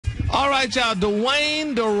All right, y'all.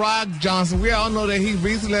 Dwayne "The Rock" Johnson. We all know that he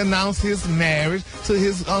recently announced his marriage to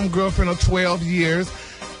his girlfriend of 12 years.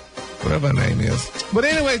 Whatever her name is. But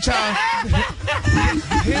anyway, child,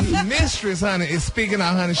 his mistress, honey, is speaking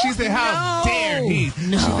out, honey. She said, how dare he?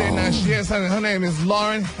 No. She said, now, yes, honey, her name is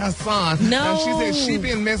Lauren Hassan. No. Now, she said she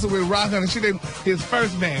been messing with Rock, honey. She said his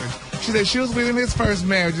first marriage. She said she was with him his first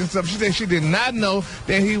marriage and stuff. She said she did not know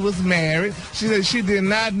that he was married. She said she did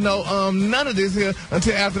not know none of this here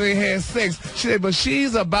until after they had sex. She said, but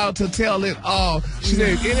she's about to tell it all. She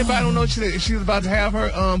said, anybody don't know, she said she's about to have her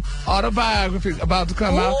autobiography about to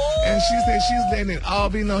come out. And she said she's letting it all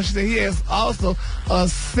be known. She said he has also a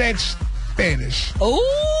sex fetish.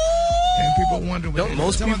 And people wonder what don't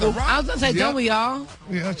most people. I was gonna say, don't we all?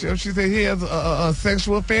 Yeah, she said he has a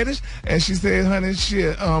sexual fetish, and she said, honey, she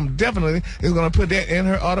definitely is gonna put that in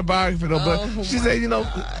her autobiography. Though. But she said, you know,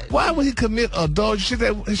 why would he commit adultery? She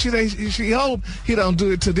said she hoped he don't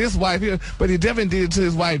do it to this wife here, but he definitely did it to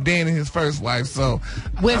his wife Danny, his first wife. So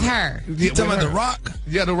with her, you talking about The Rock?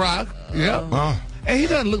 Yeah, The Rock. Yeah. And he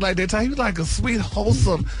doesn't look like that type. He was like a sweet,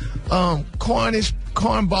 wholesome, cornballish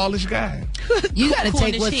guy. You got to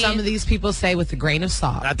take what some of these people say with a grain of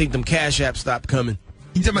salt. I think them cash apps stopped coming.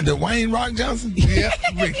 You talking about Dwayne "Rock" Johnson? Yeah,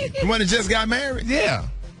 Ricky. The one that just got married? Yeah.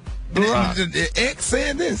 The Rock. The ex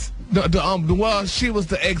said this? Well, she was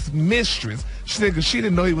the ex-mistress. She said because she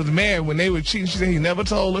didn't know he was married when they were cheating. She said he never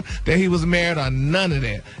told her that he was married or none of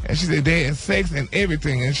that. And she said they had sex and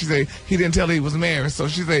everything. And she said he didn't tell her he was married. So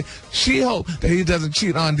she said she hoped that he doesn't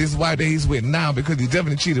cheat on this wife that he's with now because he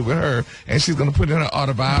definitely cheated with her. And she's going to put it in her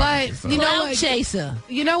autobiography. But you know what, Chaser?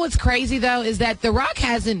 You know what's crazy though is that The Rock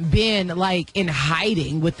hasn't been like in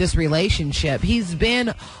hiding with this relationship. He's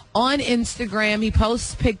been on Instagram. He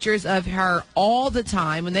posts pictures of her all the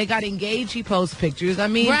time. When they got engaged, he posts pictures. I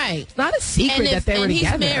mean, it's not a secret that they were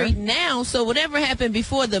together. And he's married now, so whatever happened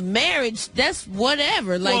before the marriage, that's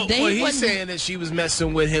whatever. Like he's saying that she was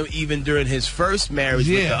messing with him even during his first marriage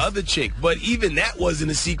with the other chick. But even that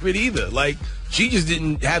wasn't a secret either. Like, she just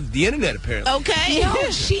didn't have the internet, apparently. Okay. No,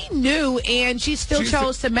 she knew, and she still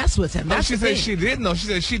chose to mess with him. That's she said she didn't know. She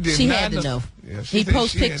said she did she not had to know. Yeah, he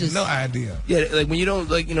posts pictures. Had no idea. Yeah, like when you don't,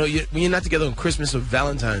 like, you know, when you're not together on Christmas or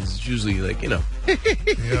Valentine's, it's usually like, you know.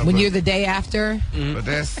 Yeah, when you're the day after. But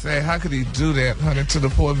that's sad. How could he do that, honey, to the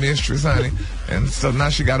poor mistress, honey? And so now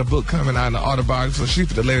she got a book coming out in the autobiography, so she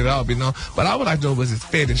could let it all be known. But I would like to know was his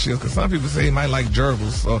fetish, because some people say he might like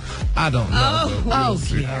gerbils, so I don't know.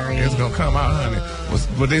 Gary. It's going to come out, honey.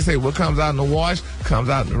 But they say what comes out in the wash comes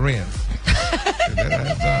out in the rinse.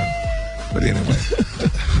 That's done. But anyway,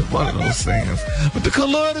 one of those things. But the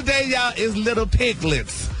color today, y'all, is little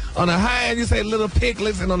piglets. On the high end, you say little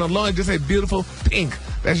piglets, and on the low end, you say beautiful pink.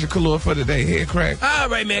 That's your color for today. Head crack. All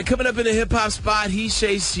right, man. Coming up in the hip-hop spot, he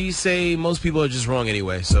say, she say, most people are just wrong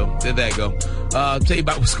anyway. So there that go. Tell you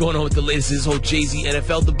about what's going on with the latest, this whole Jay-Z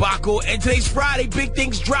NFL debacle. And today's Friday, big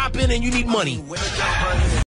things dropping, and you need money.